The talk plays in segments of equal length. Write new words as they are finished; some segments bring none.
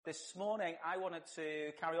This morning, I wanted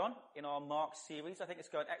to carry on in our Mark series. I think it's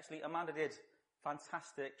going excellent. Amanda did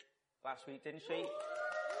fantastic last week, didn't she?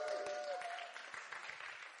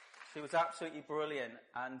 She was absolutely brilliant.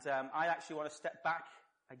 And I actually want to step back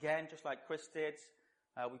again, just like Chris did.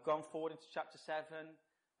 We've gone forward into chapter 7.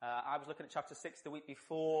 I was looking at chapter 6 the week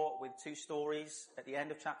before with two stories at the end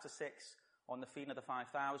of chapter 6 on the feeding of the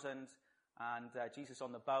 5,000 and Jesus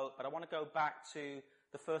on the boat. But I want to go back to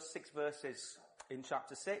the first 6 verses in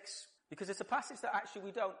chapter 6, because it's a passage that actually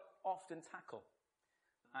we don't often tackle.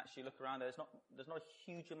 Actually look around, there's not a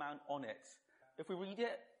huge amount on it. If we read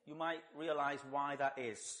it, you might realize why that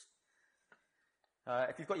is.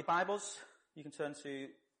 If you've got your Bibles, you can turn to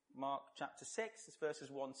Mark chapter 6, it's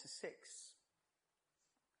verses 1 to 6.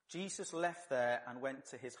 Jesus left there and went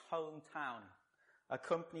to his hometown,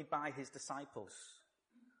 accompanied by his disciples.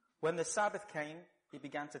 When the Sabbath came, he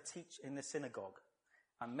began to teach in the synagogue,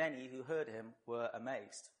 and many who heard him were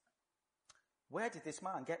amazed. Where did this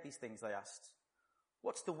man get these things, they asked.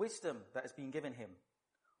 What's the wisdom that has been given him?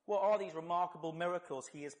 What are these remarkable miracles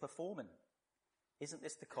he is performing? Isn't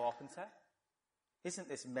this the carpenter? Isn't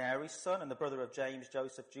this Mary's son and the brother of James,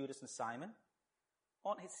 Joseph, Judas, and Simon?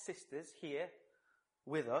 Aren't his sisters here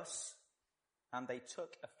with us? And they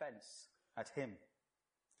took offense at him.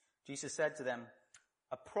 Jesus said to them,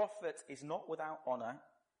 a prophet is not without honor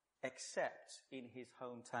except in his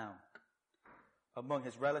hometown, among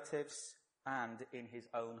his relatives, and in his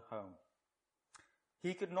own home.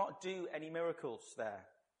 He could not do any miracles there,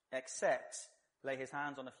 except lay his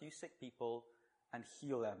hands on a few sick people and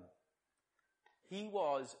heal them. He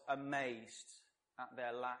was amazed at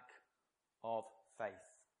their lack of faith.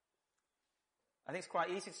 I think it's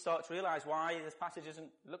quite easy to start to realize why this passage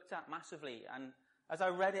isn't looked at massively. And as I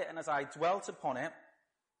read it and as I dwelt upon it,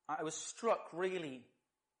 I was struck really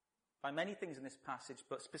by many things in this passage,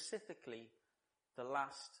 but specifically the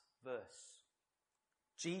last verse.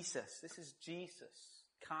 Jesus, this is Jesus,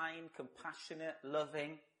 kind, compassionate,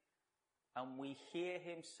 loving, and we hear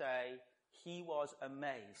him say he was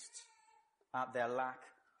amazed at their lack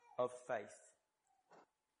of faith.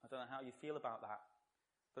 I don't know how you feel about that,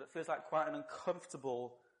 but it feels like quite an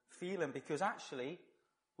uncomfortable feeling, because actually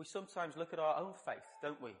we sometimes look at our own faith,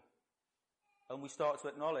 don't we? And we start to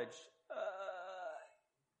acknowledge,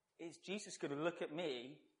 is Jesus going to look at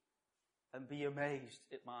me and be amazed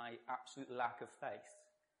at my absolute lack of faith?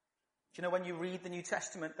 Do you know, when you read the New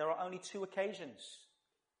Testament, there are only 2 occasions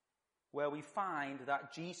where we find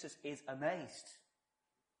that Jesus is amazed.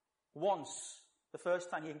 Once, the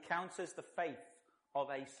first time he encounters the faith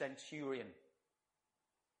of a centurion.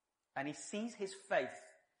 And he sees his faith.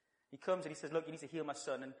 He comes and he says, look, you need to heal my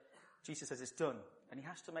son. And Jesus says, it's done. And he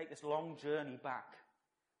has to make this long journey back.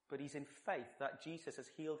 But he's in faith that Jesus has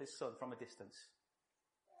healed his son from a distance.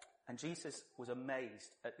 And Jesus was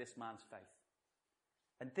amazed at this man's faith.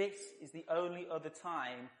 And this is the only other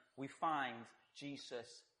time we find Jesus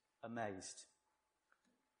amazed.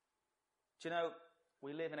 Do you know,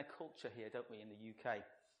 we live in a culture here, don't we, in the UK?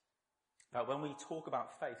 That when we talk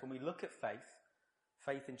about faith, when we look at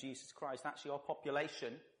faith in Jesus Christ, actually our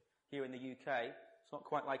population here in the UK, it's not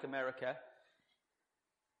quite like America.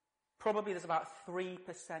 Probably there's about 3%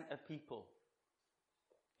 of people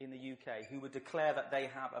in the UK who would declare that they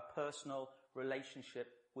have a personal relationship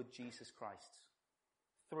with Jesus Christ.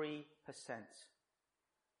 3%. Do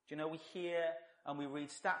you know, we hear and we read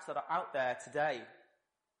stats that are out there today,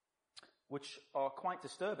 which are quite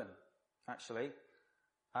disturbing, actually.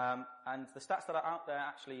 And the stats that are out there,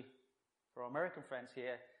 actually, for our American friends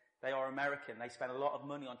here, they are American. They spend a lot of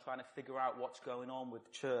money on trying to figure out what's going on with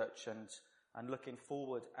the church and looking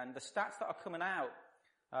forward. And the stats that are coming out,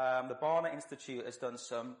 the Barna Institute has done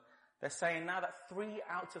some, they're saying now that 3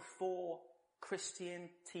 out of 4 Christian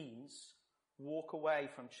teens walk away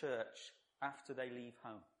from church after they leave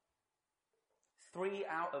home. 3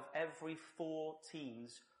 out of every 4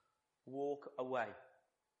 teens walk away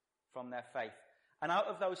from their faith. And out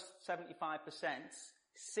of those 75%,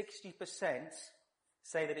 60%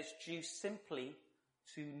 say that it's due simply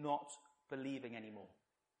to not believing anymore.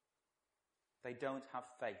 They don't have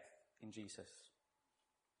faith in Jesus.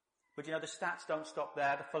 But you know, the stats don't stop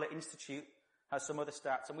there. The Fuller Institute has some other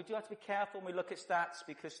stats. And we do have to be careful when we look at stats,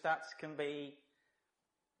 because stats can be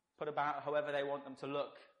put about however they want them to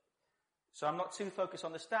look. So I'm not too focused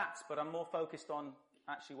on the stats, but I'm more focused on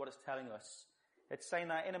actually what it's telling us. It's saying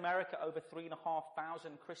that in America, over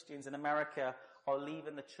 3,500 Christians in America are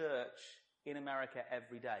leaving the church in America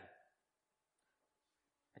every day.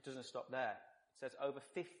 It doesn't stop there. It says over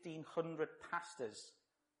 1,500 pastors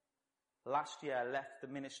last year left the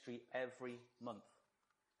ministry every month.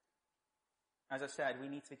 As I said, we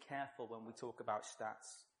need to be careful when we talk about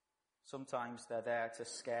stats. Sometimes they're there to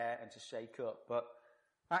scare and to shake up. But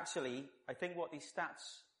actually, I think what these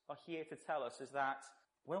stats are here to tell us is that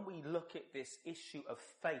when we look at this issue of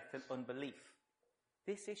faith and unbelief,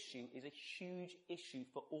 this issue is a huge issue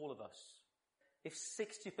for all of us. If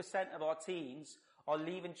 60% of our teens are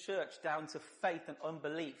leaving church down to faith and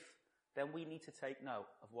unbelief, then we need to take note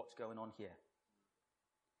of what's going on here.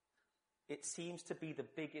 It seems to be the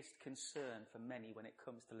biggest concern for many when it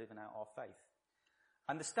comes to living out our faith.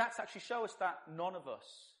 And the stats actually show us that none of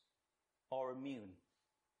us are immune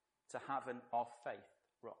to having our faith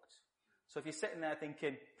rocked. So if you're sitting there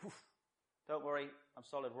thinking, don't worry, I'm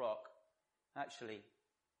solid rock, actually,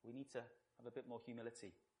 we need to have a bit more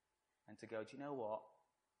humility and to go, do you know what?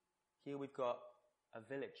 Here we've got a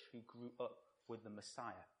village who grew up with the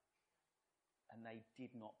Messiah, and they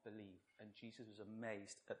did not believe, and Jesus was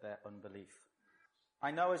amazed at their unbelief.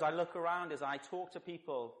 I know as I look around, as I talk to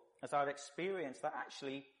people, as I've experienced, that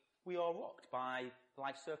actually we are rocked by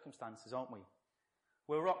life circumstances, aren't we?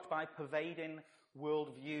 We're rocked by pervading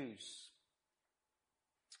worldviews.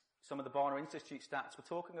 Some of the Barna Institute stats were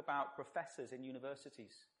talking about professors in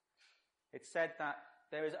universities. It said that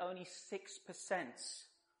there is only 6%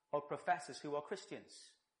 of professors who are Christians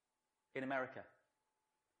in America.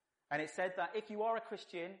 And it said that if you are a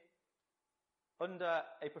Christian under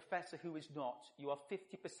a professor who is not, you are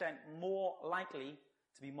 50% more likely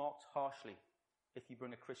to be marked harshly if you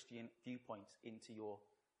bring a Christian viewpoint into your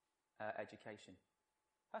education.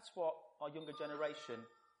 That's what our younger generation,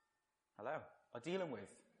 are dealing with.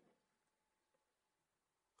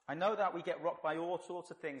 I know that we get rocked by all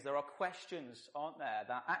sorts of things. There are questions, aren't there,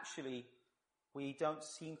 that actually we don't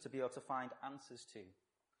seem to be able to find answers to.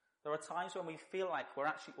 There are times when we feel like we're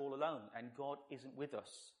actually all alone and God isn't with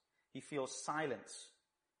us. He feels silence.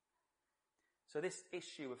 So this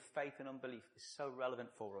issue of faith and unbelief is so relevant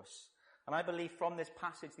for us. And I believe from this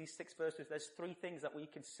passage, these 6 verses, there's 3 things that we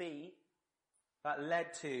can see that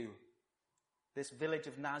led to this village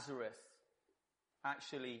of Nazareth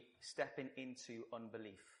actually stepping into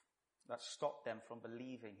unbelief. That stopped them from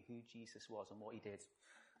believing who Jesus was and what he did.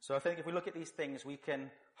 So I think if we look at these things, we can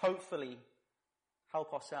hopefully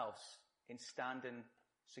help ourselves in standing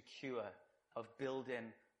secure, of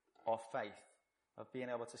building our faith, of being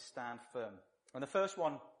able to stand firm. And the first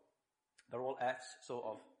one, they're all F's, sort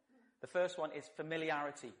of. The first one is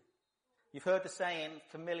familiarity. You've heard the saying,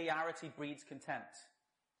 familiarity breeds contempt.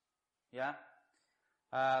 Yeah?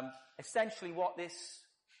 Essentially what this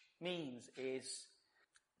means is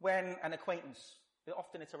when an acquaintance,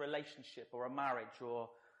 often it's a relationship or a marriage or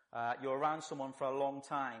you're around someone for a long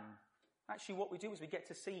time, actually what we do is we get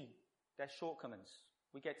to see their shortcomings.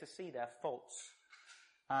 We get to see their faults.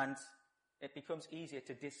 And it becomes easier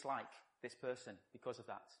to dislike this person because of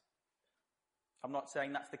that. I'm not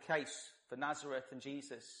saying that's the case for Nazareth and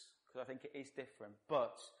Jesus, because I think it is different.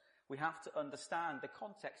 But we have to understand the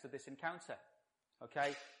context of this encounter.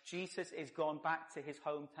 Okay? Jesus is gone back to his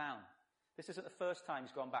hometown. This isn't the first time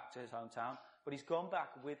he's gone back to his hometown, but he's gone back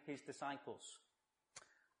with his disciples.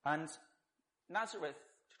 And Nazareth,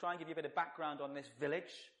 to try and give you a bit of background on this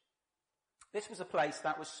village, this was a place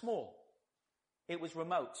that was small. It was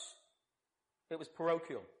remote. It was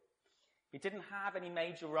parochial. It didn't have any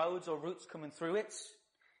major roads or routes coming through it.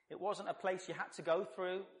 It wasn't a place you had to go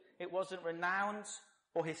through. It wasn't renowned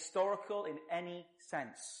or historical in any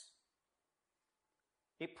sense.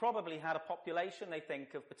 It probably had a population, they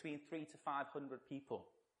think, of between 300 to 500 people.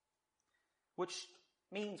 Which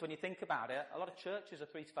means, when you think about it, a lot of churches are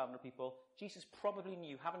 300 to 500 people. Jesus probably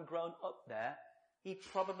knew, having grown up there, he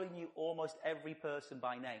probably knew almost every person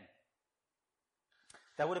by name.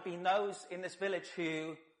 There would have been those in this village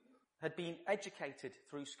who had been educated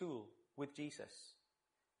through school with Jesus.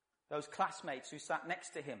 Those classmates who sat next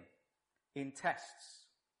to him in tests,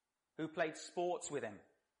 who played sports with him.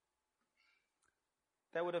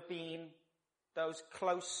 There would have been those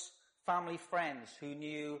close family friends who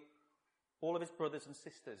knew all of his brothers and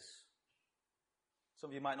sisters. Some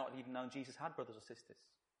of you might not have even known Jesus had brothers or sisters.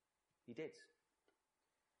 He did.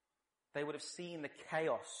 They would have seen the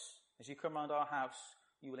chaos. As you come around our house,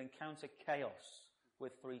 you will encounter chaos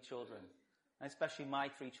with 3 children, and especially my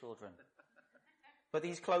 3 children. But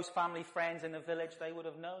these close family friends in the village, they would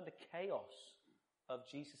have known the chaos of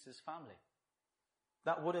Jesus' family.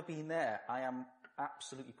 That would have been there, I am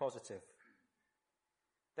absolutely positive.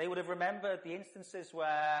 They would have remembered the instances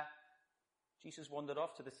where Jesus wandered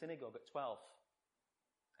off to the synagogue at 12,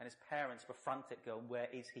 and his parents were frantic, going, "Where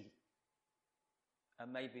is he?"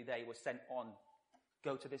 And maybe they were sent on,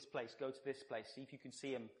 "Go to this place, see if you can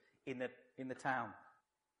see him in the town."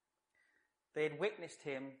 They had witnessed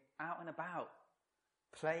him out and about,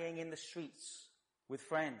 playing in the streets with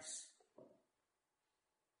friends.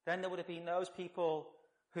 Then there would have been those people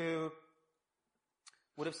who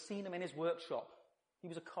would have seen him in his workshop. He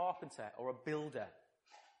was a carpenter or a builder.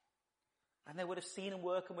 And they would have seen him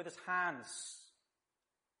working with his hands,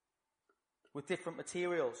 with different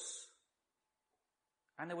materials.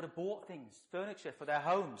 And they would have bought things, furniture for their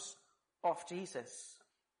homes off Jesus.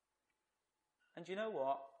 And you know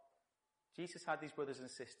what? Jesus had these brothers and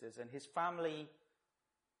sisters, and his family,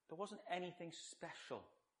 there wasn't anything special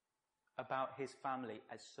about his family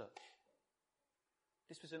as such.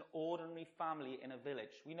 This was an ordinary family in a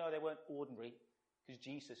village. We know they weren't ordinary because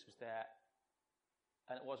Jesus was there,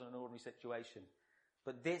 and it wasn't an ordinary situation.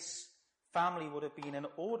 But this family would have been an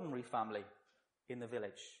ordinary family in the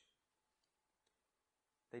village.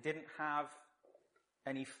 They didn't have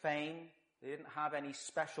any fame. They didn't have any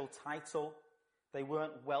special title. They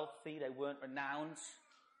weren't wealthy. They weren't renowned.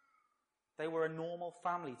 They were a normal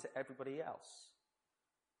family to everybody else.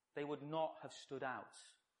 They would not have stood out.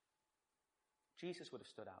 Jesus would have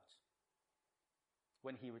stood out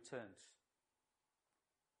when he returned.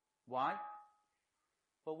 Why?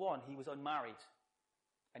 For one, he was unmarried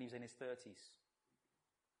and he was in his 30s.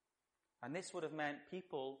 And this would have meant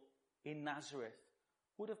people in Nazareth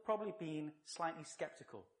would have probably been slightly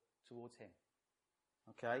skeptical towards him.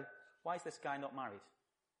 Okay? Why is this guy not married?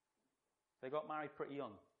 They got married pretty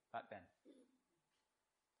young back then.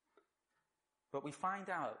 But we find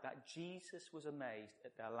out that Jesus was amazed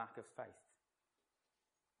at their lack of faith.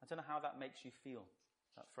 I don't know how that makes you feel,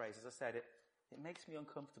 that phrase. As I said, it makes me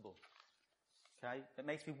uncomfortable. Okay? It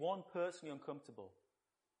makes me, one, personally uncomfortable.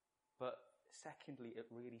 But secondly, it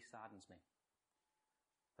really saddens me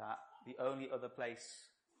that the only other place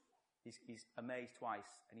he's amazed twice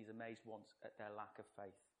and he's amazed once at their lack of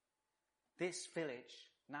faith. This village,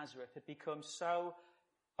 Nazareth, had become so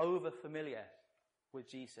over-familiar with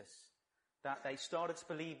Jesus that they started to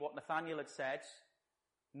believe what Nathanael had said: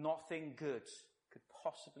 nothing good could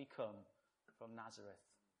possibly come from Nazareth,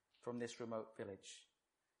 from this remote village.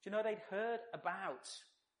 Do you know they'd heard about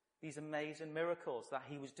these amazing miracles that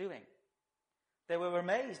he was doing? They were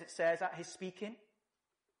amazed, it says, at his speaking.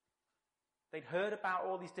 They'd heard about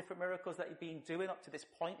all these different miracles that he'd been doing up to this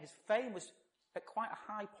point. His fame was at quite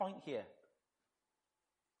a high point here.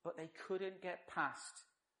 But they couldn't get past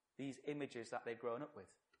these images that they'd grown up with.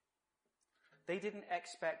 They didn't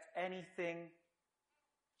expect anything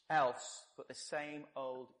else but the same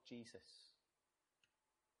old Jesus.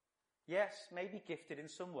 Yes, maybe gifted in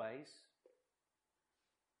some ways,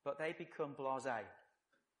 but they become blasé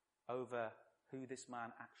over who this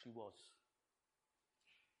man actually was.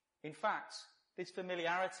 In fact, this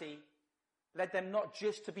familiarity led them not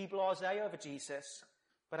just to be blasé over Jesus,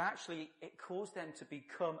 but actually it caused them to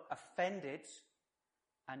become offended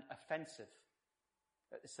and offensive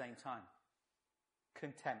at the same time.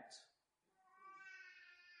 Contempt.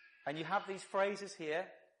 And you have these phrases here.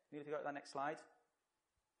 You need to go to that next slide.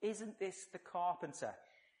 Isn't this the carpenter?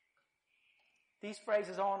 These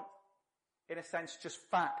phrases aren't, in a sense, just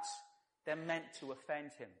facts. They're meant to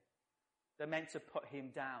offend him. They're meant to put him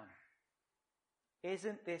down.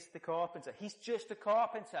 Isn't this the carpenter? He's just a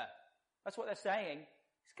carpenter. That's what they're saying.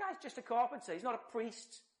 This guy's just a carpenter. He's not a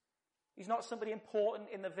priest. He's not somebody important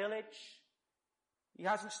in the village. He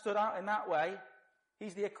hasn't stood out in that way.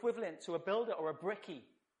 He's the equivalent to a builder or a brickie.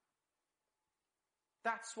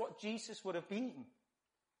 That's what Jesus would have been.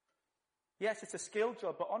 Yes, it's a skilled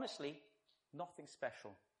job, but honestly, nothing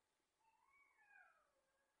special.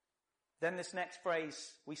 Then this next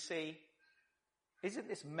phrase we see, isn't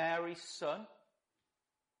this Mary's son?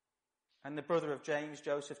 And the brother of James,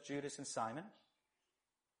 Joseph, Judas, and Simon?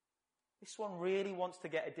 This one really wants to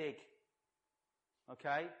get a dig.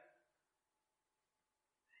 Okay?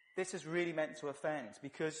 This is really meant to offend,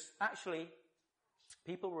 because actually,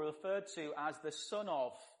 people were referred to as the son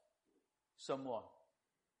of someone.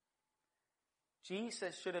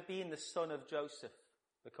 Jesus should have been the son of Joseph,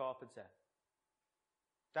 the carpenter.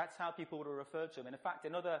 That's how people would have referred to him. And in fact,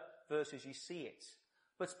 in other verses you see it.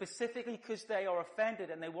 But specifically because they are offended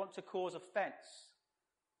and they want to cause offense,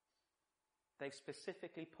 they've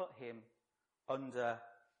specifically put him under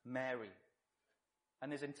Mary.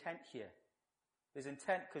 And there's intent here. There's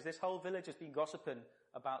intent because this whole village has been gossiping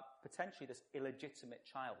about potentially this illegitimate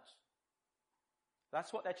child.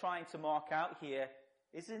 That's what they're trying to mark out here.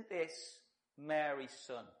 Isn't this Mary's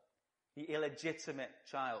son? The illegitimate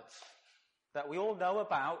child that we all know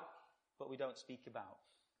about, but we don't speak about.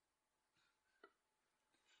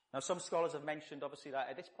 Now, some scholars have mentioned, obviously, that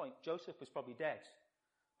at this point, Joseph was probably dead.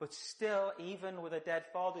 But still, even with a dead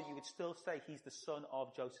father, you would still say he's the son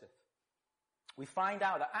of Joseph. We find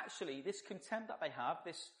out that actually this contempt that they have,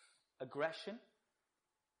 this aggression,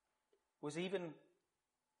 was even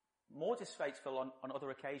more disfaithful on other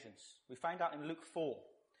occasions. We find out in Luke 4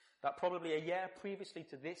 that probably a year previously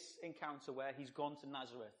to this encounter where he's gone to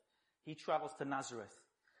Nazareth, he travels to Nazareth.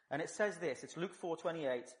 And it says this, it's Luke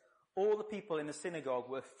 4:28, all the people in the synagogue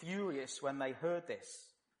were furious when they heard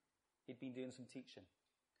this. He'd been doing some teaching.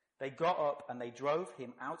 They got up and they drove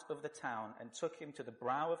him out of the town and took him to the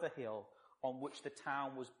brow of the hill on which the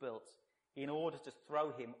town was built in order to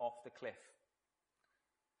throw him off the cliff.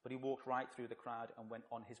 But he walked right through the crowd and went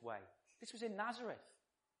on his way. This was in Nazareth.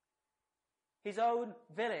 His own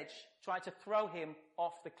village tried to throw him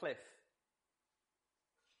off the cliff.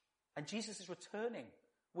 And Jesus is returning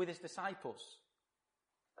with his disciples.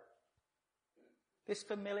 This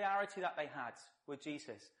familiarity that they had with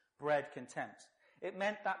Jesus bred contempt. It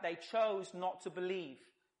meant that they chose not to believe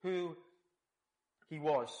who he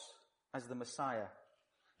was as the Messiah.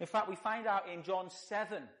 In fact, we find out in John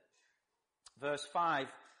 7, verse 5,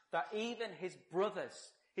 that even his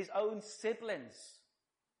brothers, his own siblings,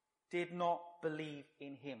 did not believe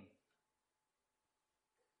in him.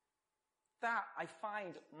 That I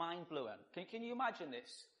find mind-blowing. Can you imagine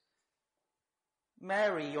this?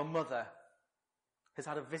 Mary, your mother, has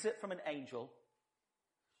had a visit from an angel.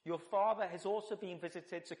 Your father has also been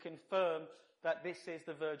visited to confirm that this is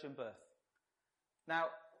the virgin birth. Now,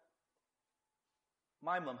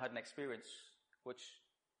 my mum had an experience which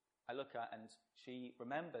I look at and she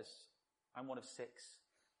remembers. I'm one of 6.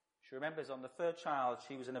 She remembers on the 3rd child,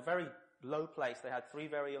 she was in a very low place. They had 3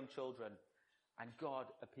 very young children. And God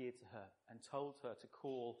appeared to her and told her to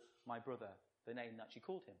call my brother the name that she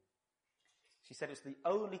called him. She said it's the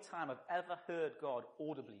only time I've ever heard God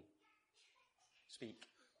audibly speak.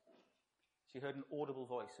 She heard an audible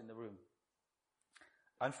voice in the room.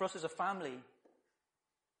 And for us as a family,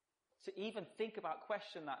 to even think about,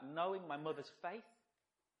 question that, knowing my mother's faith,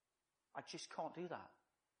 I just can't do that.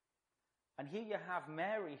 And here you have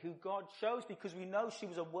Mary, who God chose because we know she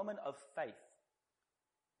was a woman of faith.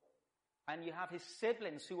 And you have his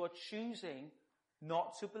siblings who are choosing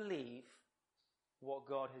not to believe what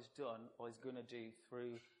God has done or is going to do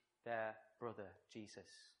through their brother, Jesus.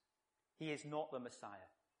 He is not the Messiah.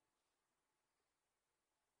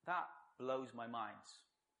 That blows my mind.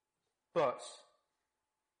 But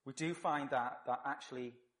we do find that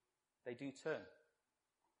actually they do turn.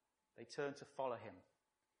 They turn to follow him.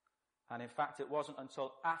 And in fact, it wasn't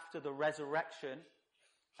until after the resurrection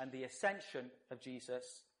and the ascension of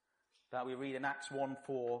Jesus that we read in Acts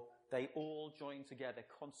 1:4, they all joined together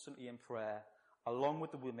constantly in prayer, along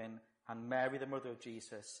with the women and Mary, the mother of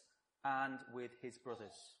Jesus, and with his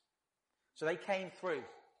brothers. So they came through,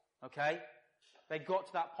 okay? They got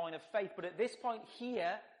to that point of faith. But at this point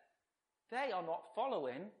here, they are not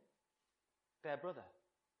following their brother.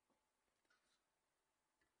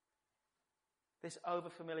 This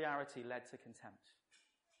overfamiliarity led to contempt.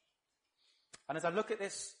 And as I look at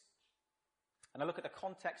this, and I look at the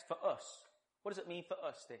context for us, what does it mean for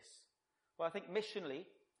us, this? Well, I think missionally,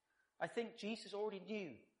 I think Jesus already knew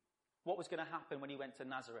what was going to happen when he went to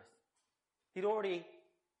Nazareth. He'd already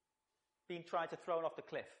been tried to throw off the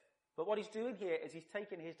cliff. But what he's doing here is he's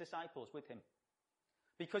taking his disciples with him.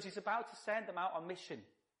 Because he's about to send them out on mission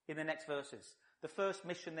in the next verses. The first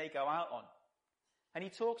mission they go out on. And he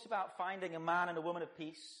talks about finding a man and a woman of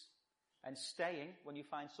peace and staying when you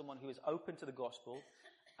find someone who is open to the gospel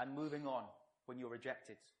and moving on when you're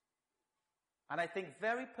rejected. And I think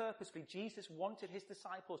very purposefully Jesus wanted his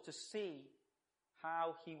disciples to see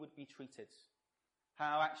how he would be treated.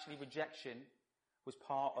 How actually rejection was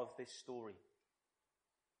part of this story.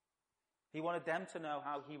 He wanted them to know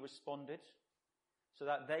how he responded so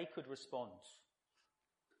that they could respond.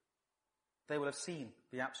 They will have seen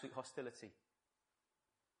the absolute hostility.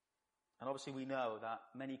 And obviously we know that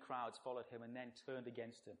many crowds followed him and then turned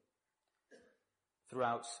against him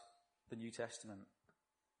throughout the New Testament.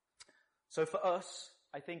 So for us,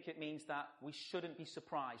 I think it means that we shouldn't be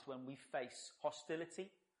surprised when we face hostility,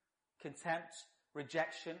 contempt,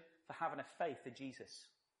 rejection for having a faith in Jesus.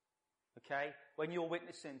 Okay? When you're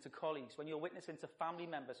witnessing to colleagues, when you're witnessing to family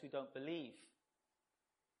members who don't believe,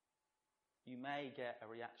 you may get a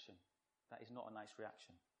reaction. That is not a nice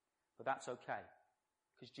reaction. But that's okay.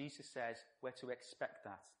 Because Jesus says we're to expect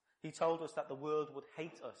that. He told us that the world would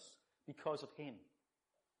hate us because of him.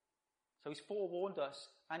 So he's forewarned us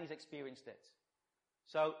and he's experienced it.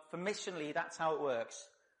 So for missionally, that's how it works.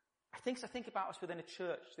 I think about us within a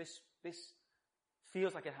church. This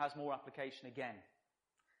feels like it has more application again.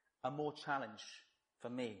 And more challenge for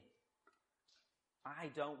me.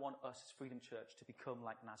 I don't want us as Freedom Church to become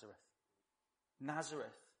like Nazareth.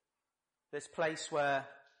 Nazareth. This place where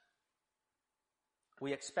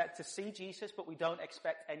we expect to see Jesus, but we don't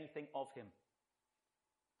expect anything of him.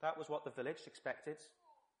 That was what the village expected.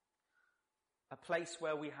 A place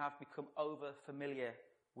where we have become over familiar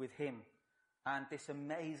with him and this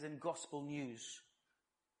amazing gospel news,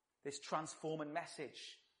 this transforming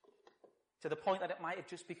message, to the point that it might have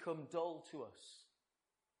just become dull to us.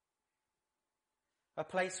 A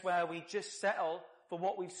place where we just settle for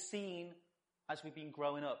what we've seen as we've been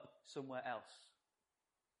growing up somewhere else.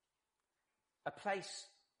 A place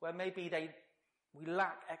where maybe we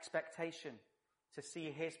lack expectation to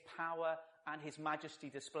see his power and his majesty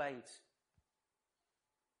displayed.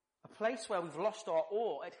 A place where we've lost our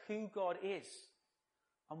awe at who God is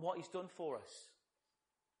and what he's done for us.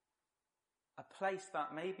 A place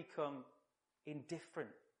that may become indifferent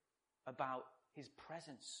about his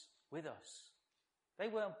presence with us. They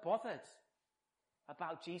weren't bothered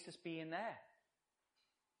about Jesus being there.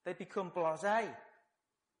 They become blasé.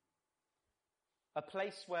 A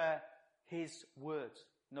place where his word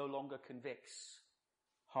no longer convicts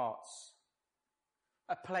hearts.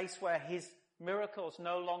 A place where his miracles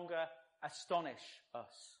no longer astonish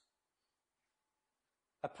us.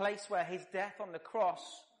 A place where his death on the cross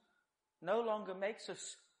no longer makes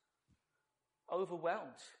us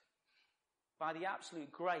overwhelmed by the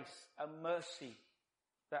absolute grace and mercy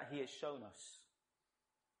that he has shown us.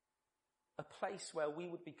 A place where we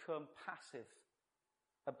would become passive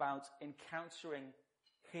about encountering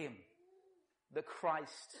him, the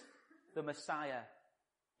Christ, the Messiah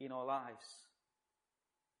in our lives.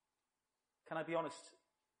 Can I be honest?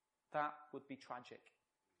 That would be tragic.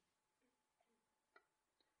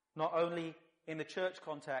 Not only in the church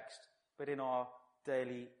context, but in our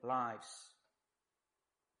daily lives.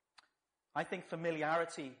 I think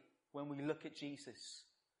familiarity, when we look at Jesus,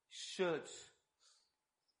 should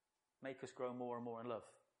make us grow more and more in love.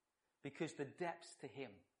 Because the depths to him,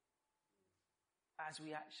 as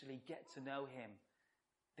we actually get to know him,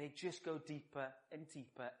 they just go deeper and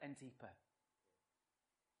deeper and deeper.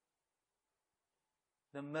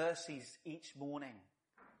 The mercies each morning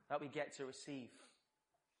that we get to receive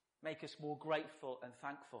make us more grateful and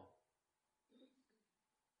thankful.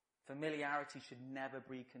 Familiarity should never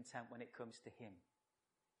breed contempt when it comes to him.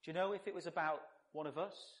 Do you know, if it was about one of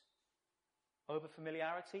us, over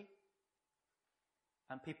familiarity,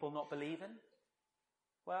 and people not believing,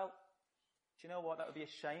 well, do you know what? That would be a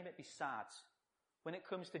shame. It'd be sad. When it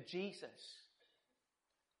comes to Jesus,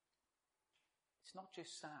 it's not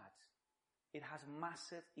just sad. It has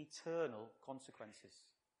massive eternal consequences.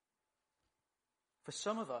 For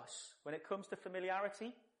some of us, when it comes to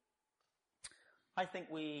familiarity, I think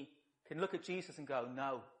we can look at Jesus and go,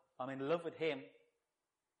 no, I'm in love with him.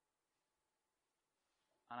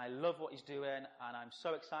 And I love what he's doing, and I'm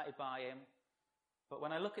so excited by him. But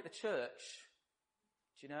when I look at the church,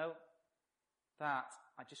 do you know that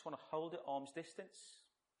I just want to hold it arm's distance?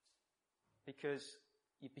 Because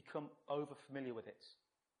you've become over familiar with it.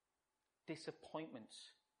 Disappointment,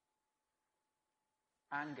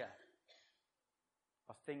 anger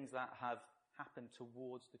are things that have happened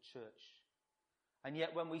towards the church. And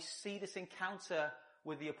yet when we see this encounter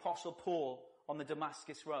with the Apostle Paul on the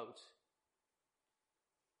Damascus Road,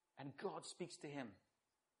 and God speaks to him,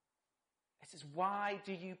 he says, why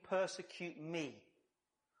do you persecute me?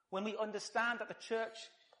 When we understand that the church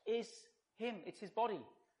is him, it's his body,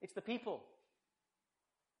 it's the people.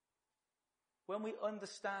 When we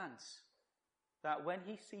understand that when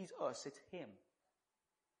he sees us, it's him,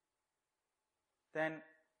 then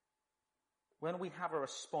when we have a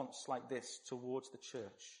response like this towards the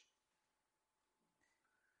church,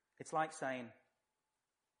 it's like saying,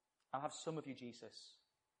 I'll have some of you, Jesus,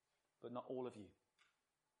 but not all of you.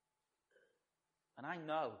 And I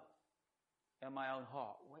know in my own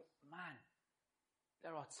heart,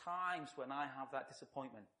 there are times when I have that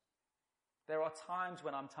disappointment. There are times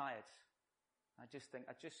when I'm tired. I just think,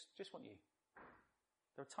 I just want you.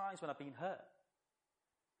 There are times when I've been hurt.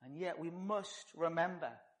 And yet we must remember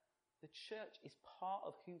the church is part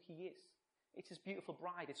of who he is. It's his beautiful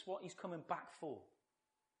bride. It's what he's coming back for.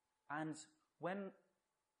 And when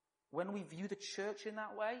we view the church in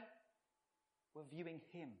that way, we're viewing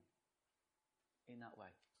him in that way.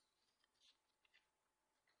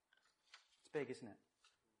 It's big, isn't it?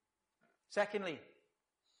 Secondly,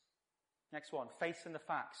 next one, facing the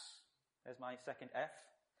facts. There's my second F.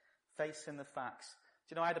 Facing the facts.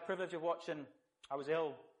 Do you know, I had the privilege of watching, I was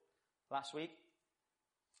ill last week.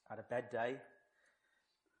 I had a bed day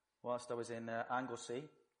whilst I was in Anglesey.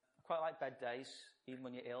 I quite like bed days, even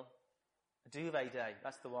when you're ill. A duvet day,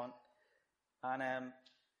 that's the one. And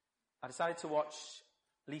I decided to watch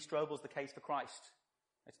Lee Strobel's The Case for Christ.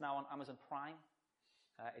 It's now on Amazon Prime.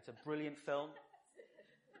 It's a brilliant film.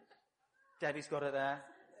 Debbie's got it there.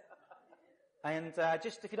 And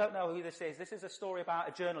just if you don't know who this is a story about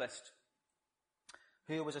a journalist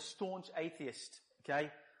who was a staunch atheist,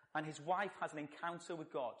 okay? And his wife has an encounter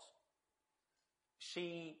with God.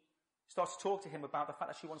 She starts to talk to him about the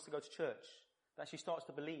fact that she wants to go to church, that she starts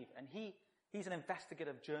to believe. And he's an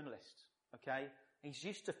investigative journalist, okay? He's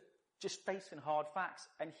used to just facing hard facts.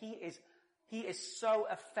 And he is so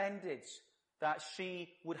offended that she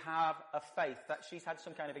would have a faith, that she's had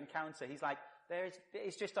some kind of encounter. He's like,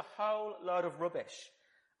 it's just a whole load of rubbish.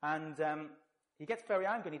 And he gets very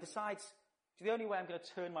angry and he decides, the only way I'm going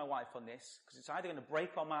to turn my wife on this, because it's either going to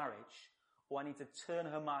break our marriage or I need to turn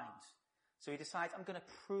her mind. So he decides, I'm going to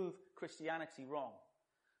prove Christianity wrong.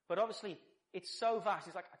 But obviously, it's so vast,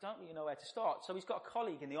 he's like, I don't really know where to start. So he's got a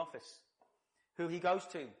colleague in the office who he goes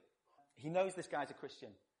to. He knows this guy's a Christian.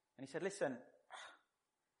 And he said, listen,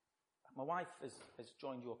 my wife has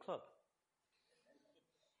joined your club.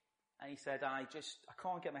 And he said, I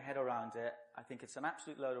can't get my head around it. I think it's an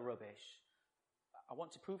absolute load of rubbish. I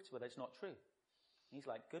want to prove to her that it's not true. And he's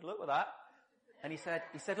like, good luck with that. And he said,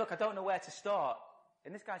 look, I don't know where to start.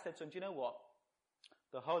 And this guy said to him, do you know what?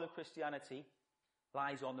 The whole of Christianity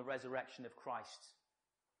lies on the resurrection of Christ.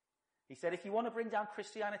 He said, if you want to bring down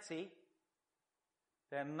Christianity,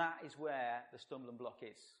 then that is where the stumbling block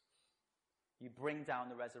is. You bring down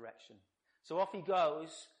the resurrection. So off he goes.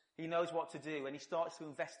 He knows what to do, and he starts to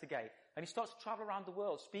investigate. And he starts to travel around the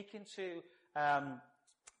world, speaking to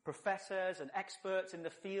professors and experts in the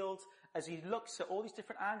field as he looks at all these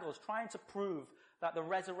different angles, trying to prove that the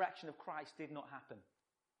resurrection of Christ did not happen.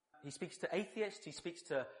 He speaks to atheists, he speaks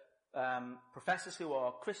to professors who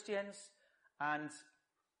are Christians, and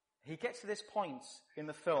he gets to this point in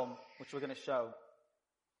the film, which we're going to show,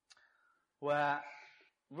 where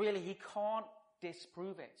really he can't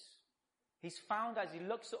disprove it. He's found, as he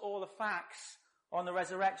looks at all the facts on the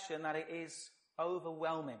resurrection, that it is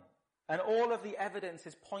overwhelming. And all of the evidence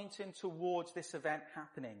is pointing towards this event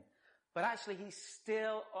happening. But actually, he's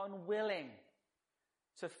still unwilling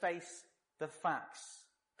to face the facts.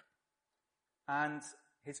 And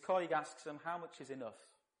his colleague asks him, how much is enough?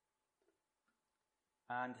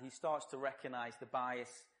 And he starts to recognize the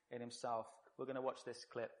bias in himself. We're going to watch this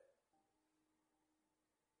clip.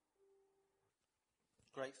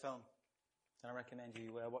 Great film. I recommend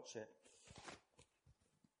you watch it.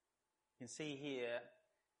 You can see here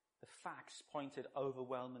the facts pointed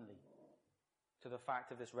overwhelmingly to the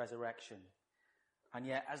fact of this resurrection. And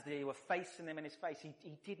yet, as they were facing them in his face,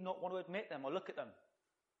 he did not want to admit them or look at them,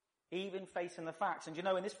 even facing the facts. And you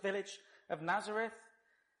know, in this village of Nazareth,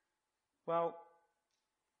 well,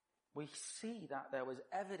 we see that there was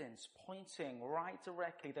evidence pointing right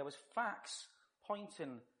directly. There was facts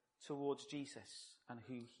pointing towards Jesus and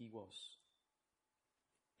who he was.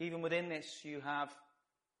 Even within this, you have,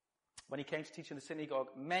 when he came to teach in the synagogue,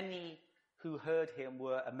 many who heard him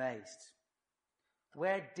were amazed.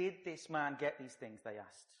 Where did this man get these things, they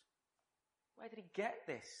asked. Where did he get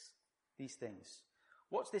these things?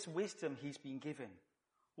 What's this wisdom he's been given?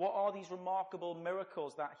 What are these remarkable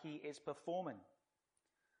miracles that he is performing?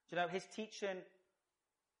 Do you know, his teaching,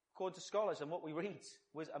 according to scholars and what we read,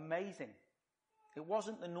 was amazing. It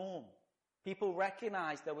wasn't the norm. People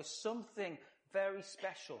recognized there was something very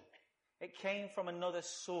special. It came from another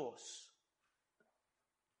source.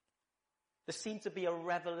 There seemed to be a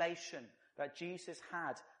revelation that Jesus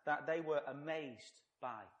had that they were amazed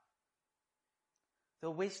by. The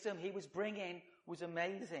wisdom he was bringing was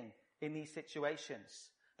amazing in these situations.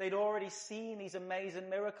 They'd already seen these amazing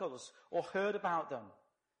miracles or heard about them.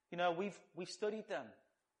 You know, we've studied them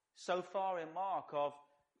so far in Mark of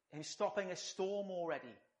him stopping a storm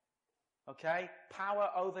already. Okay? Power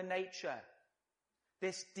over nature.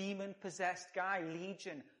 This demon-possessed guy,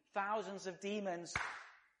 Legion, thousands of demons,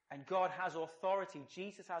 and God has authority.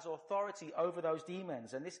 Jesus has authority over those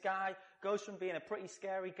demons. And this guy goes from being a pretty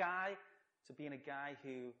scary guy to being a guy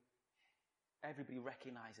who everybody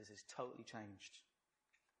recognizes is totally changed.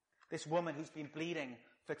 This woman who's been bleeding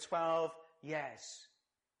for 12 years.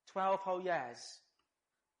 12 whole years.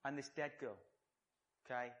 And this dead girl,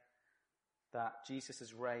 okay, that Jesus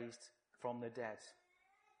has raised from the dead.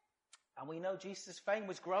 And we know Jesus' fame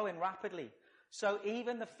was growing rapidly. So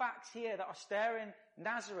even the facts here that are staring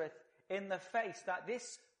Nazareth in the face, that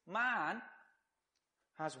this man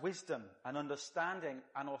has wisdom and understanding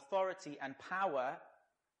and authority and power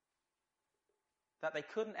that they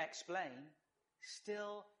couldn't explain,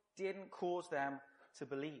 still didn't cause them to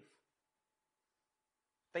believe.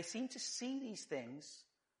 They seemed to see these things,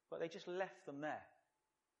 but they just left them there.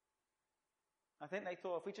 I think they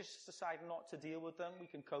thought, if we just decide not to deal with them, we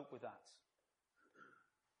can cope with that.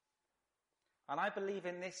 And I believe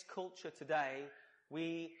in this culture today,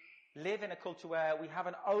 we live in a culture where we have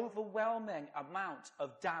an overwhelming amount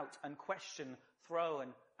of doubt and question thrown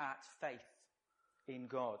at faith in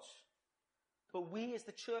God. But we as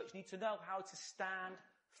the church need to know how to stand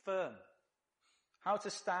firm, how to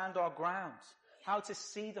stand our ground, how to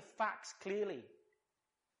see the facts clearly.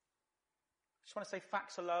 I just want to say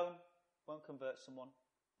facts alone won't convert someone,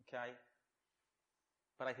 okay?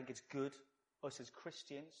 But I think it's good, us as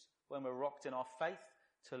Christians, when we're rocked in our faith,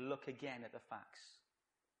 to look again at the facts.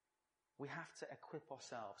 We have to equip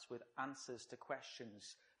ourselves with answers to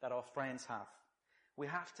questions that our friends have. We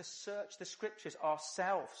have to search the scriptures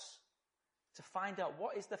ourselves to find out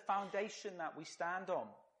what is the foundation that we stand on.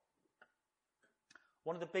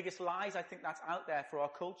 One of the biggest lies I think that's out there for our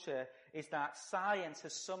culture is that science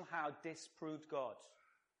has somehow disproved God.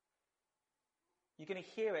 You're going to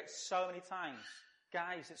hear it so many times.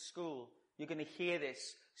 Guys at school, you're going to hear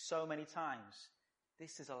this so many times.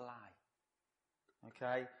 This is a lie.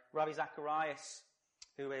 Okay? Ravi Zacharias,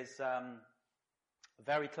 who is a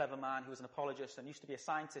very clever man, who was an apologist and used to be a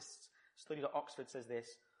scientist, studied at Oxford, says this: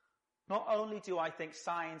 "Not only do I think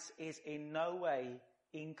science is in no way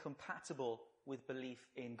incompatible with belief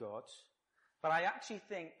in God, but I actually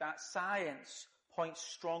think that science points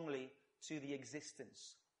strongly to the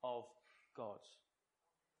existence of God."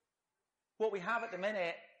 What we have at the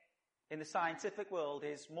minute in the scientific world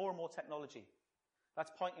is more and more technology.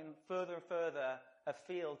 That's pointing further and further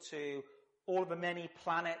afield to all of the many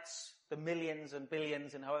planets, the millions and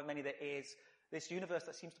billions and however many there is, this universe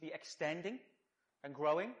that seems to be extending and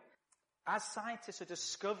growing. As scientists are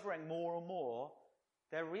discovering more and more,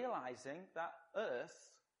 they're realizing that Earth,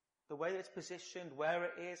 the way it's positioned, where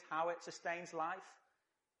it is, how it sustains life,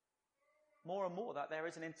 more and more that there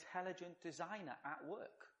is an intelligent designer at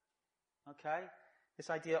work. Okay? This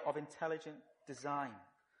idea of intelligent design.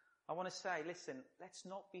 I want to say, listen, let's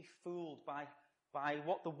not be fooled by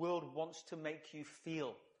what the world wants to make you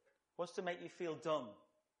feel. Wants to make you feel dumb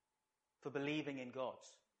for believing in God.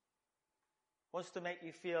 Wants to make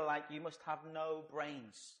you feel like you must have no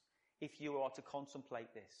brains if you are to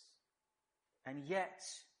contemplate this. And yet,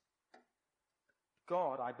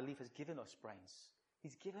 God, I believe, has given us brains.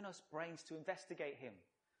 He's given us brains to investigate Him,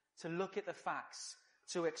 to look at the facts,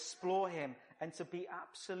 to explore Him, and to be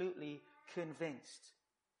absolutely convinced.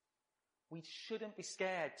 We shouldn't be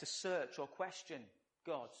scared to search or question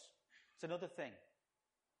God. It's another thing.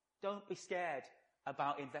 Don't be scared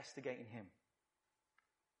about investigating Him.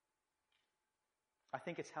 I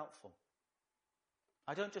think it's helpful.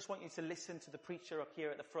 I don't just want you to listen to the preacher up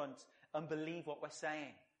here at the front and believe what we're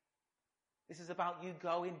saying. This is about you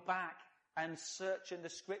going back and searching the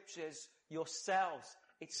scriptures yourselves.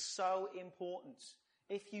 It's so important.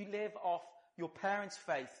 If you live off your parents'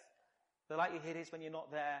 faith, the likelihood is when you're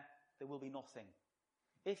not there will be nothing.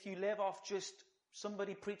 If you live off just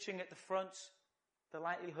somebody preaching at the front, the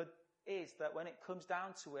likelihood is that when it comes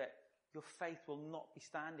down to it, your faith will not be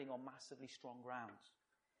standing on massively strong ground.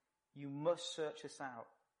 You must search this out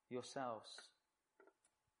yourselves.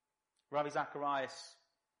 Ravi Zacharias,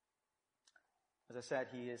 as I said,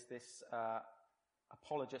 he is this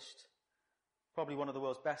apologist, probably one of the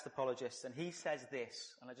world's best apologists, and he says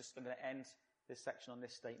this, and I'm going to end this section on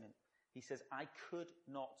this statement. He says, "I could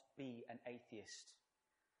not be an atheist.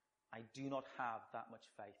 I do not have that much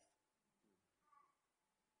faith."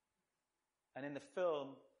 And in the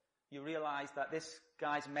film, you realize that this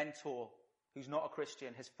guy's mentor, who's not a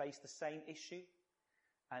Christian, has faced the same issue.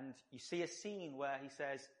 And you see a scene where he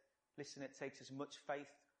says, listen, it takes as much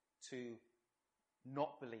faith to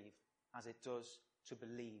not believe as it does to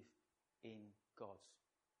believe in God.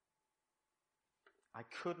 I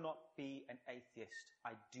could not be an atheist.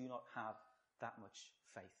 I do not have that much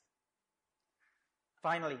faith.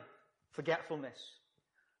 Finally, forgetfulness.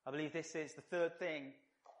 I believe this is the third thing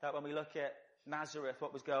that when we look at Nazareth,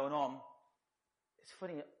 what was going on. It's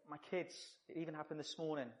funny, my kids, it even happened this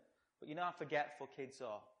morning, but you know how forgetful kids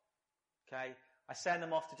are. Okay? I send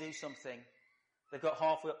them off to do something. They've got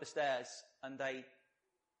halfway up the stairs and they've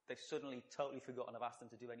suddenly totally forgotten I've asked them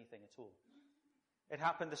to do anything at all. It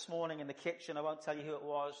happened this morning in the kitchen. I won't tell you who it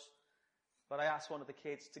was, but I asked one of the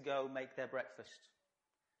kids to go make their breakfast.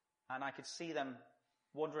 And I could see them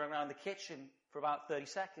wandering around the kitchen for about 30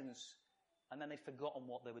 seconds, and then they'd forgotten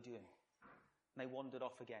what they were doing. And they wandered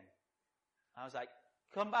off again. I was like,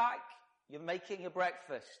 come back, you're making your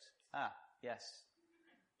breakfast. Ah, yes.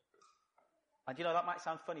 And you know, that might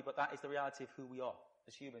sound funny, but that is the reality of who we are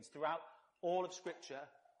as humans. Throughout all of Scripture,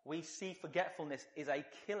 we see forgetfulness is a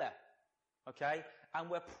killer. Okay? And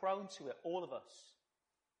we're prone to it, all of us.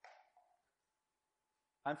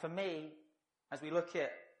 And for me, as we look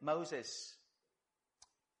at Moses,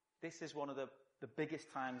 this is one of the the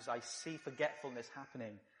biggest times I see forgetfulness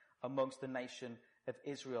happening amongst the nation of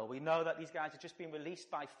Israel. We know that these guys have just been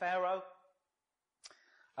released by Pharaoh.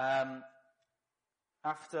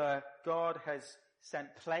 After God has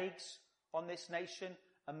sent plagues on this nation,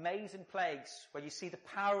 amazing plagues where you see the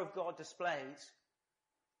power of God displayed.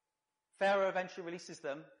 Pharaoh eventually releases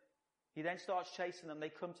them. He then starts chasing them. They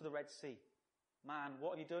come to the Red Sea. Man,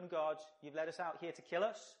 what have you done, God? You've led us out here to kill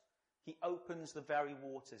us. He opens the very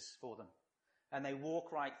waters for them. And they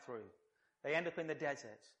walk right through. They end up in the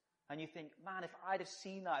desert. And you think, man, if I'd have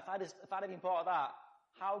seen that, if I'd have been part of that,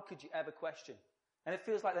 how could you ever question? And it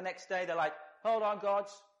feels like the next day they're like, hold on, God,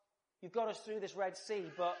 you've got us through this Red Sea,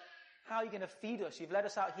 but how are you going to feed us? You've led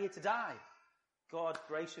us out here to die. God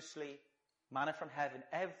graciously, manna from heaven,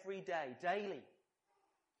 every day, daily,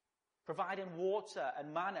 providing water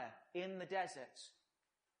and manna in the desert.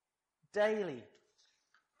 Daily.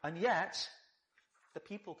 And yet, the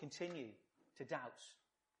people continue to doubt.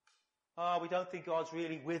 Oh, we don't think God's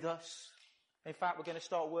really with us. In fact, we're going to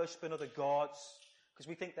start worshipping other gods because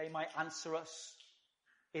we think they might answer us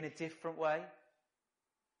in a different way.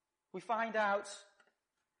 We find out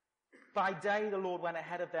by day the Lord went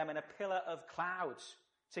ahead of them in a pillar of clouds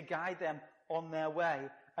to guide them on their way,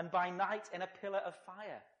 and by night in a pillar of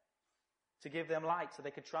fire to give them light so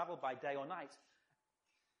they could travel by day or night.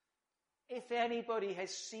 If anybody has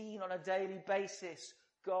seen on a daily basis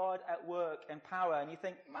God at work and power, and you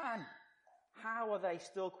think, man, how are they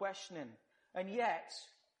still questioning? And yet,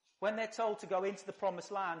 when they're told to go into the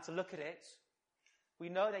promised land to look at it, we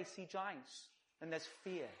know they see giants and there's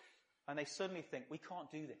fear, and they suddenly think, we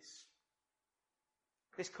can't do this.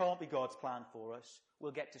 This can't be God's plan for us.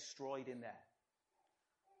 We'll get destroyed in there.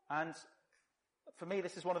 And for me,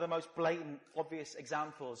 this is one of the most blatant, obvious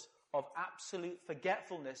examples of absolute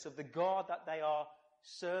forgetfulness of the God that they are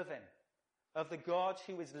serving, of the God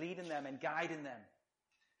who is leading them and guiding them.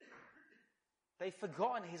 They've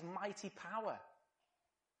forgotten his mighty power.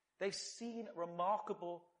 They've seen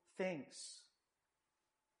remarkable things.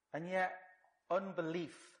 And yet,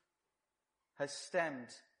 unbelief has stemmed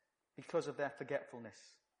because of their forgetfulness.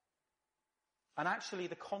 And actually,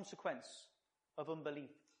 the consequence of unbelief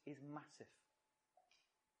is massive.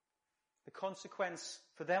 The consequence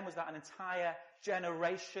for them was that an entire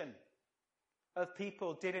generation of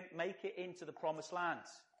people didn't make it into the promised land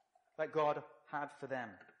that God had for them.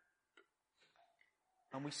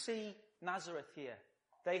 And we see Nazareth here.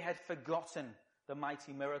 They had forgotten the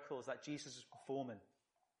mighty miracles that Jesus was performing.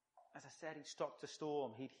 As I said, he'd stopped a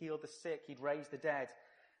storm, he'd healed the sick, he'd raised the dead.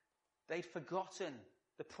 They'd forgotten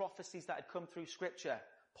the prophecies that had come through Scripture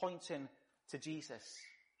pointing to Jesus.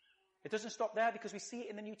 It doesn't stop there, because we see it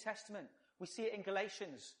in the New Testament. We see it in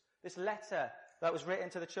Galatians. This letter that was written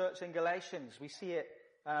to the church in Galatians, we see it.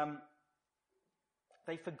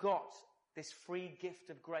 They forgot this free gift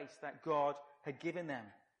of grace that God had given them.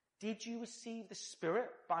 Did you receive the Spirit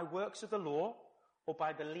by works of the law, or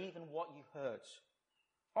by believing what you heard?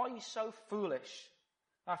 Are you so foolish?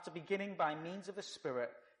 After beginning by means of the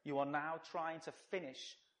Spirit, you are now trying to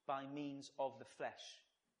finish by means of the flesh.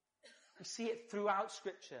 We see it throughout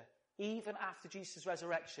Scripture, even after Jesus'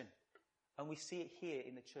 resurrection. And we see it here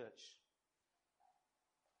in the church.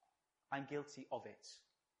 I'm guilty of it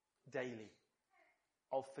daily,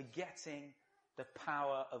 of forgetting the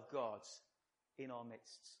power of God in our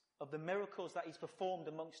midst, of the miracles that he's performed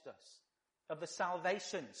amongst us, of the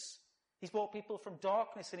salvations. He's brought people from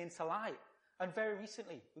darkness and into light. And very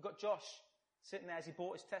recently, we've got Josh sitting there as he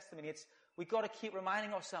brought his testimony. We've got to keep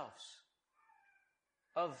reminding ourselves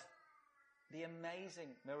of the amazing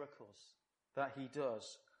miracles that he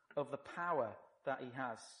does, of the power that he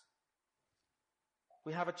has.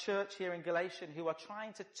 We have a church here in Galatia who are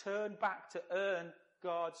trying to turn back to earn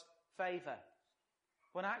God's favour,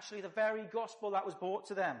 when actually the very gospel that was brought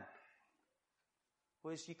to them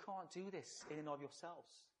was, you can't do this in and of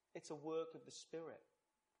yourselves. It's a work of the Spirit.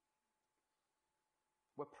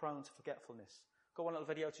 We're prone to forgetfulness. Got one little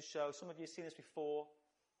video to show. Some of you have seen this before.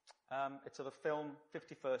 It's of a film,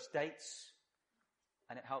 51st Dates,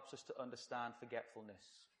 and it helps us to understand forgetfulness.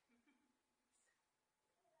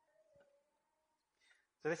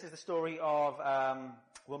 So this is the story of a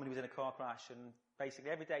woman who was in a car crash, and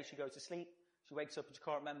basically every day she goes to sleep, she wakes up and she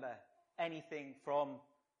can't remember anything from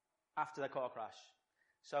after the car crash.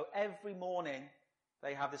 So every morning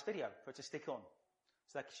they have this video for her to stick on,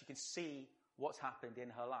 so that she can see what's happened in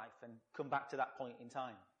her life and come back to that point in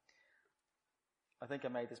time. I think I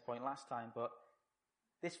made this point last time, but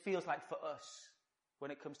this feels like for us,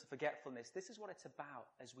 when it comes to forgetfulness, this is what it's about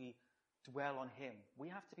as we dwell on him. We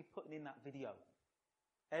have to be putting in that video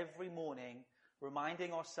every morning,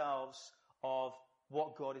 reminding ourselves of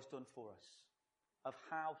what God has done for us. of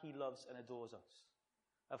how he loves and adores us,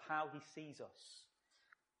 of how he sees us.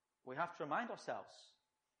 We have to remind ourselves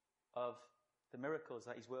of the miracles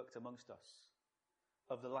that he's worked amongst us,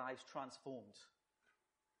 of the lives transformed.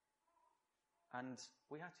 And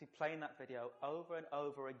we have to be playing that video over and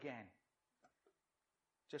over again,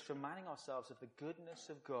 just reminding ourselves of the goodness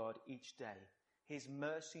of God each day, his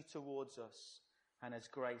mercy towards us, and his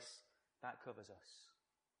grace that covers us.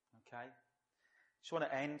 Okay? Just want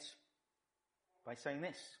to end by saying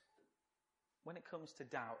this. When it comes to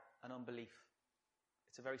doubt and unbelief,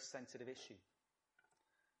 it's a very sensitive issue.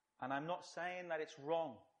 And I'm not saying that it's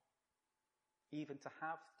wrong even to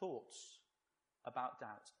have thoughts about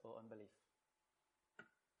doubt or unbelief.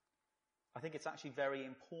 I think it's actually very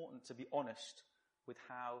important to be honest with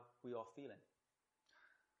how we are feeling.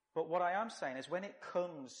 But what I am saying is when it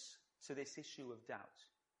comes to this issue of doubt,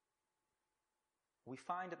 we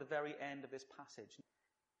find at the very end of this passage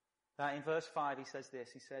that in verse 5 he says this.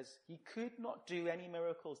 He says, he could not do any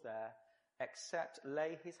miracles there except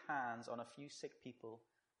lay his hands on a few sick people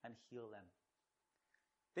and heal them.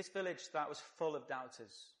 This village that was full of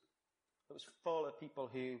doubters, it was full of people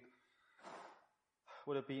who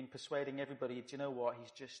would have been persuading everybody, do you know what,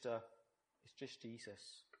 it's just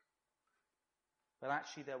Jesus. But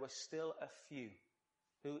actually there were still a few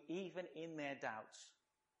who even in their doubts,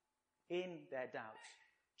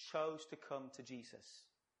 chose to come to Jesus.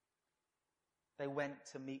 They went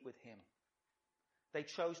to meet with him. They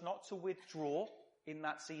chose not to withdraw in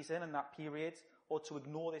that season and that period or to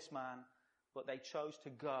ignore this man, but they chose to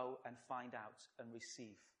go and find out and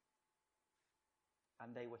receive.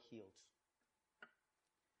 And they were healed.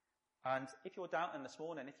 And if you're doubting this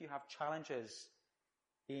morning, if you have challenges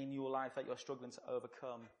in your life that you're struggling to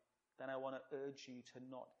overcome, then I want to urge you to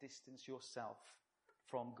not distance yourself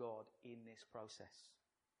from God in this process.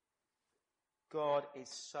 God is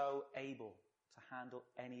so able to handle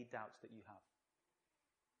any doubts that you have.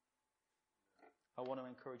 I want to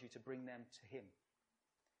encourage you to bring them to him.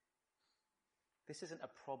 This isn't a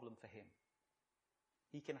problem for him.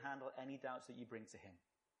 He can handle any doubts that you bring to him.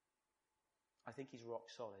 I think he's rock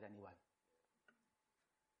solid anyway.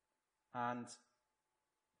 And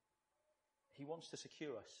he wants to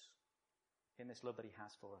secure us in this love that he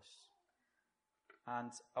has for us.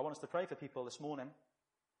 And I want us to pray for people this morning,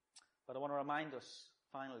 but I want to remind us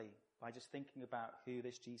finally by just thinking about who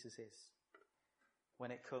this Jesus is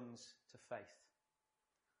when it comes to faith.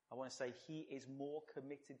 I want to say he is more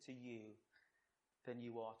committed to you than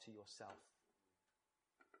you are to yourself,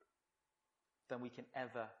 than we can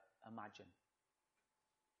ever imagine.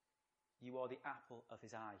 You are the apple of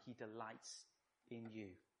his eye. He delights in you.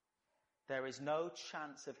 There is no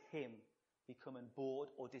chance of him becoming bored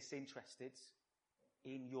or disinterested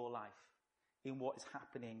in your life, in what is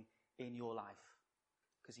happening in your life,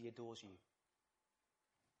 because he adores you.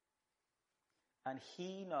 And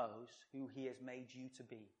he knows who he has made you to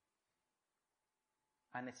be.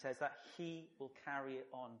 And it says that he will carry it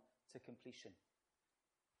on to completion.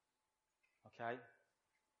 Okay?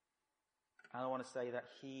 And I want to say that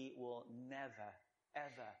he will never,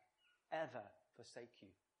 ever, ever forsake you.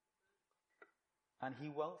 And he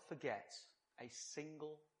won't forget a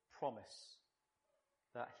single promise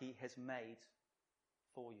that he has made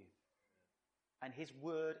for you. And his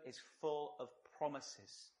word is full of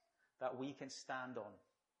promises that we can stand on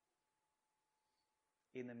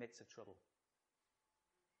in the midst of trouble.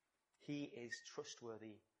 He is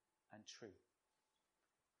trustworthy and true.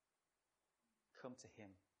 Come to him.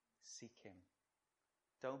 Seek him.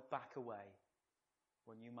 Don't back away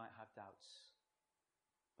when you might have doubts,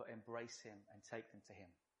 but embrace him and take them to him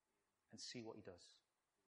and see what he does.